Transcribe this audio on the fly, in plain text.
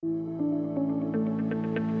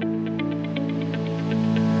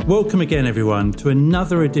Welcome again, everyone, to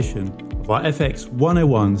another edition of our FX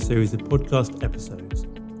 101 series of podcast episodes.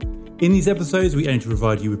 In these episodes, we aim to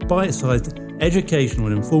provide you with bite-sized educational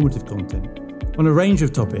and informative content on a range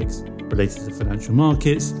of topics related to financial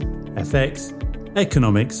markets, FX,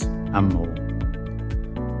 economics, and more.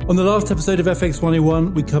 On the last episode of FX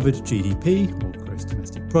 101, we covered GDP, or Gross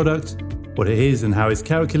Domestic Product, what it is and how it's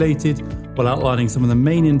calculated, while outlining some of the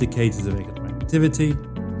main indicators of economic activity.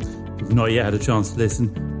 If you've not yet had a chance to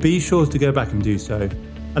listen, be sure to go back and do so.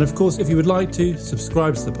 And of course, if you would like to,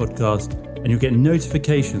 subscribe to the podcast and you'll get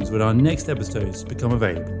notifications when our next episodes become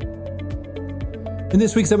available. In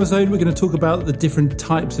this week's episode, we're going to talk about the different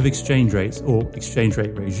types of exchange rates or exchange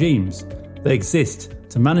rate regimes that exist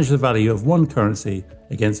to manage the value of one currency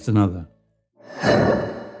against another.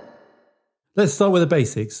 Let's start with the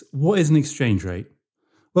basics. What is an exchange rate?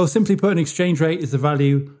 Well, simply put, an exchange rate is the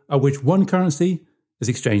value at which one currency is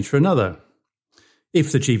exchanged for another.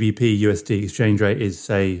 If the GBP USD exchange rate is,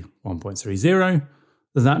 say, 1.30,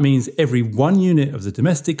 then that means every 1 unit of the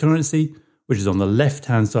domestic currency, which is on the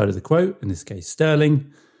left-hand side of the quote, in this case sterling,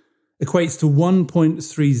 equates to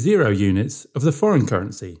 1.30 units of the foreign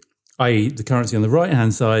currency, i.e. the currency on the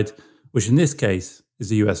right-hand side, which in this case is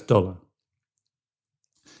the US dollar.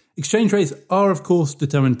 Exchange rates are, of course,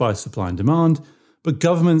 determined by supply and demand, but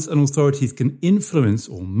governments and authorities can influence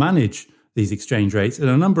or manage these exchange rates in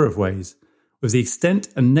a number of ways, with the extent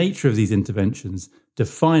and nature of these interventions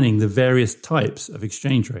defining the various types of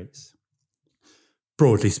exchange rates.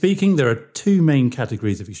 Broadly speaking, there are two main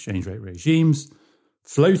categories of exchange rate regimes: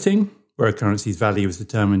 floating, where a currency's value is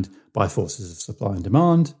determined by forces of supply and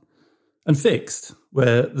demand, and fixed,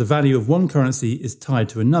 where the value of one currency is tied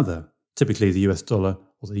to another, typically the US dollar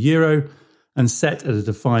or the euro, and set at a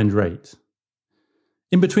defined rate.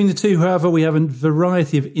 In between the two, however, we have a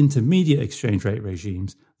variety of intermediate exchange rate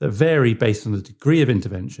regimes that vary based on the degree of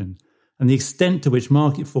intervention and the extent to which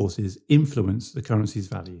market forces influence the currency's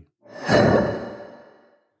value.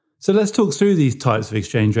 So let's talk through these types of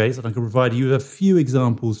exchange rates, and I can provide you with a few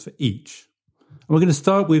examples for each. And we're going to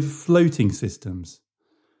start with floating systems.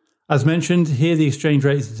 As mentioned, here the exchange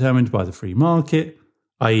rate is determined by the free market,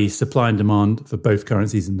 i.e. supply and demand for both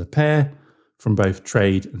currencies in the pair, from both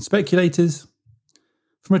trade and speculators.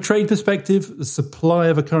 From a trade perspective, the supply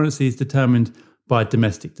of a currency is determined by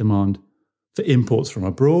domestic demand for imports from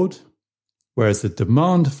abroad, whereas the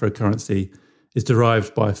demand for a currency is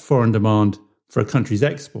derived by foreign demand for a country's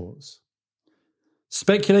exports.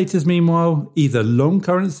 Speculators, meanwhile, either long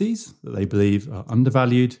currencies that they believe are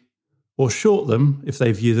undervalued, or short them if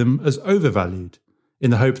they view them as overvalued,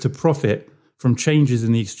 in the hope to profit from changes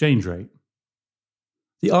in the exchange rate.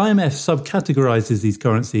 The IMF subcategorises these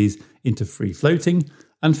currencies into free-floating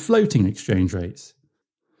and floating exchange rates.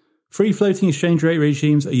 Free-floating exchange rate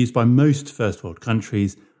regimes are used by most first world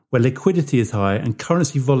countries where liquidity is high and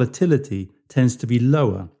currency volatility tends to be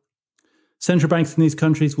lower. Central banks in these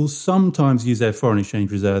countries will sometimes use their foreign exchange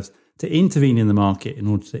reserves to intervene in the market in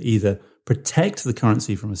order to either protect the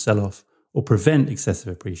currency from a sell-off or prevent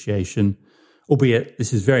excessive appreciation, albeit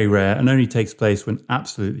this is very rare and only takes place when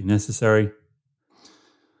absolutely necessary.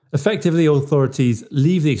 Effectively, authorities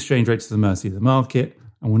leave the exchange rate to the mercy of the market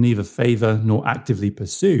and will neither favour nor actively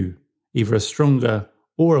pursue either a stronger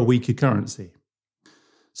or a weaker currency.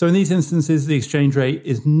 So in these instances, the exchange rate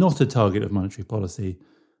is not a target of monetary policy,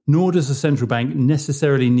 nor does the central bank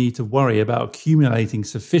necessarily need to worry about accumulating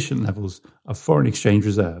sufficient levels of foreign exchange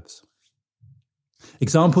reserves.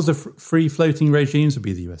 Examples of free floating regimes would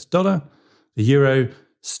be the US dollar, the euro,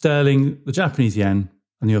 sterling, the Japanese yen,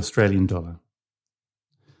 and the Australian dollar.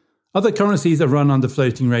 Other currencies are run under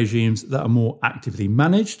floating regimes that are more actively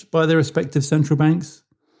managed by their respective central banks.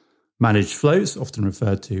 Managed floats, often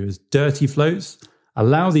referred to as dirty floats,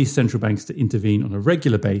 allow these central banks to intervene on a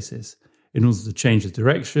regular basis in order to change the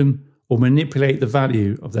direction or manipulate the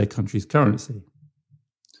value of their country's currency.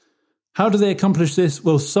 How do they accomplish this?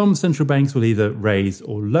 Well, some central banks will either raise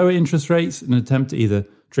or lower interest rates in an attempt to either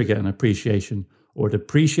trigger an appreciation or a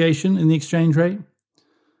depreciation in the exchange rate.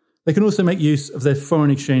 They can also make use of their foreign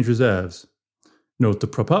exchange reserves. In order to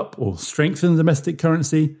prop up or strengthen the domestic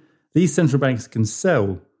currency, these central banks can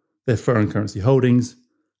sell their foreign currency holdings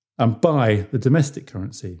and buy the domestic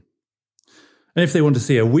currency. And if they want to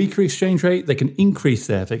see a weaker exchange rate, they can increase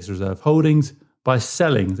their FX reserve holdings by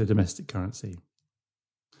selling the domestic currency.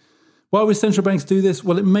 Why would central banks do this?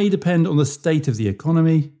 Well, it may depend on the state of the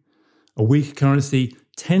economy. A weaker currency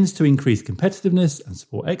tends to increase competitiveness and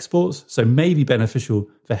support exports, so may be beneficial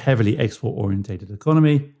for heavily export-orientated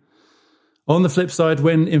economy. On the flip side,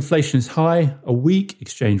 when inflation is high, a weak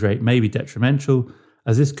exchange rate may be detrimental,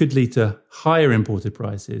 as this could lead to higher imported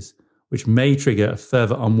prices, which may trigger a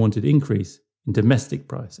further unwanted increase in domestic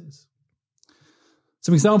prices.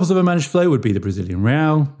 Some examples of a managed flow would be the Brazilian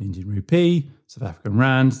real, the Indian rupee, South African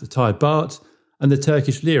rand, the Thai baht, and the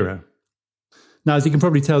Turkish lira. Now, as you can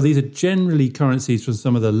probably tell, these are generally currencies from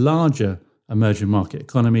some of the larger emerging market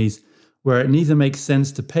economies where it neither makes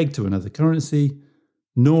sense to peg to another currency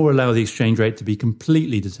nor allow the exchange rate to be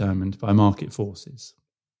completely determined by market forces.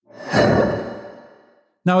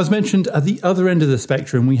 Now, as mentioned, at the other end of the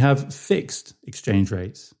spectrum, we have fixed exchange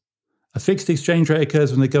rates. A fixed exchange rate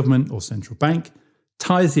occurs when the government or central bank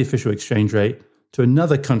ties the official exchange rate to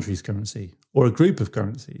another country's currency or a group of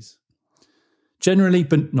currencies. Generally,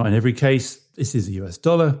 but not in every case, this is the US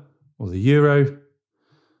dollar or the euro.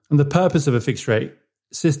 And the purpose of a fixed rate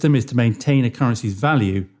system is to maintain a currency's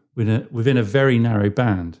value within a very narrow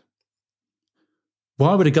band.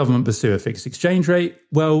 Why would a government pursue a fixed exchange rate?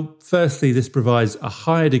 Well, firstly, this provides a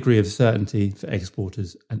higher degree of certainty for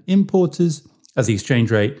exporters and importers, as the exchange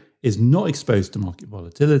rate is not exposed to market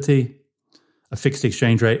volatility. A fixed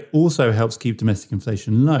exchange rate also helps keep domestic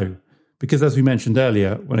inflation low, because as we mentioned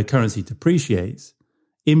earlier, when a currency depreciates,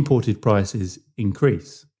 imported prices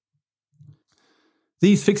increase.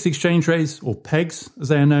 These fixed exchange rates, or pegs as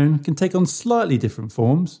they are known, can take on slightly different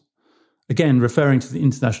forms. Again, referring to the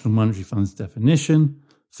International Monetary Fund's definition,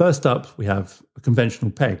 first up we have a conventional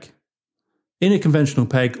peg. In a conventional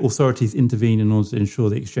peg, authorities intervene in order to ensure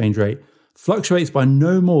the exchange rate fluctuates by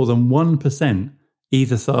no more than 1%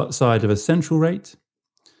 either side of a central rate.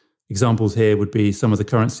 Examples here would be some of the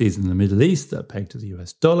currencies in the Middle East that are pegged to the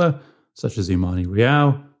US dollar, such as Omani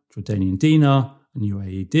Rial, Jordanian Dinar, and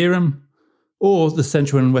UAE Dirham, or the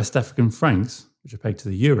Central and West African francs, which are pegged to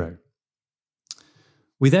the euro.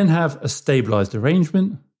 We then have a stabilised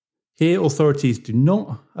arrangement. Here, authorities do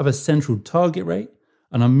not have a central target rate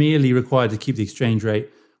and are merely required to keep the exchange rate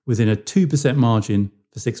within a 2% margin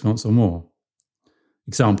for 6 months or more.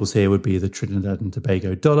 Examples here would be the Trinidad and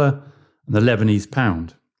Tobago dollar and the Lebanese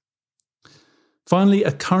pound. Finally,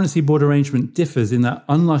 a currency board arrangement differs in that,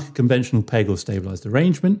 unlike a conventional peg or stabilised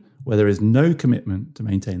arrangement, where there is no commitment to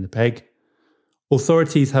maintain the peg,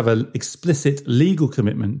 authorities have an explicit legal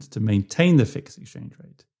commitment to maintain the fixed exchange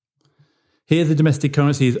rate. Here, the domestic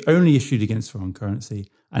currency is only issued against foreign currency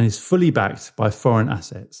and is fully backed by foreign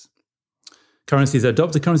assets. Currencies that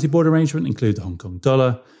adopt the currency board arrangement include the Hong Kong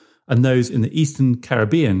dollar and those in the Eastern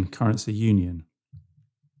Caribbean Currency Union.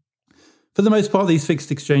 For the most part, these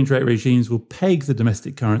fixed exchange rate regimes will peg the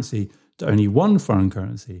domestic currency to only one foreign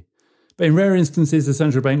currency. But in rare instances, the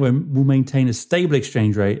central bank will maintain a stable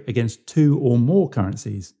exchange rate against two or more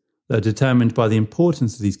currencies that are determined by the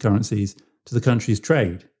importance of these currencies to the country's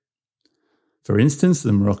trade. For instance,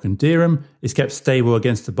 the Moroccan dirham is kept stable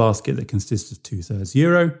against a basket that consists of 2/3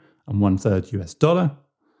 euro and 1/3 US dollar,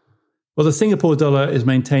 while the Singapore dollar is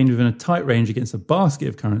maintained within a tight range against a basket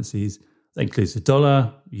of currencies that includes the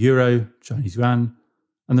dollar, euro, Chinese yuan,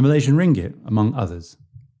 and the Malaysian ringgit, among others.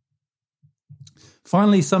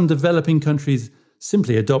 Finally, some developing countries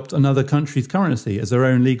simply adopt another country's currency as their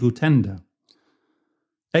own legal tender.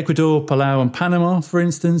 Ecuador, Palau, and Panama, for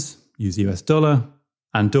instance, use the US dollar.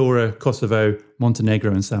 Andorra, Kosovo,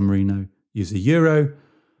 Montenegro, and San Marino use the euro,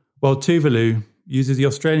 while Tuvalu uses the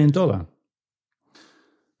Australian dollar.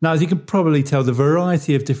 Now, as you can probably tell, the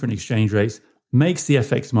variety of different exchange rates makes the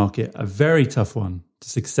FX market a very tough one to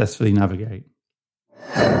successfully navigate.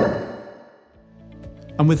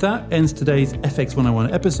 And with that ends today's FX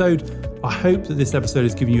 101 episode. I hope that this episode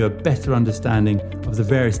has given you a better understanding of the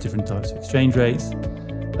various different types of exchange rates.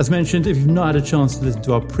 As mentioned, if you've not had a chance to listen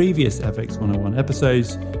to our previous FX 101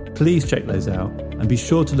 episodes, please check those out and be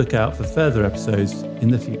sure to look out for further episodes in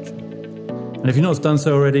the future. And if you've not done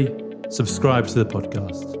so already, subscribe to the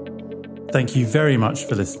podcast. Thank you very much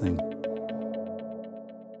for listening.